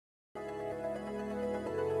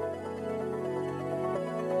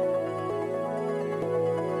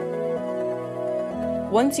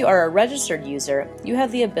Once you are a registered user, you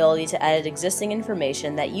have the ability to edit existing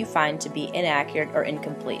information that you find to be inaccurate or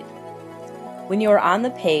incomplete. When you are on the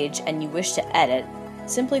page and you wish to edit,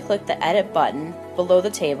 simply click the Edit button below the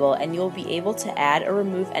table and you will be able to add or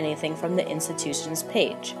remove anything from the institution's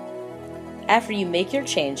page. After you make your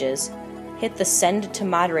changes, hit the Send to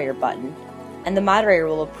Moderator button, and the moderator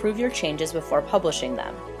will approve your changes before publishing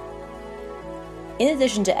them. In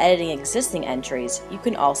addition to editing existing entries, you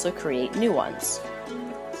can also create new ones.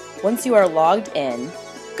 Once you are logged in,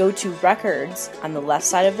 go to Records on the left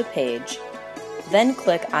side of the page, then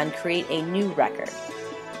click on Create a New Record.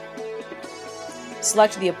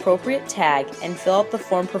 Select the appropriate tag and fill out the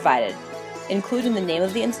form provided, including the name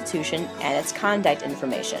of the institution and its contact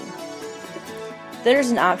information. There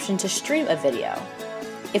is an option to stream a video.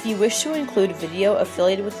 If you wish to include video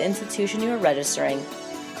affiliated with the institution you are registering,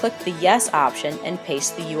 click the Yes option and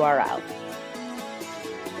paste the URL.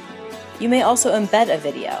 You may also embed a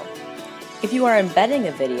video. If you are embedding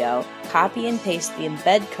a video, copy and paste the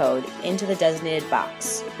embed code into the designated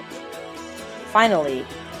box. Finally,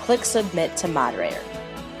 click Submit to Moderator.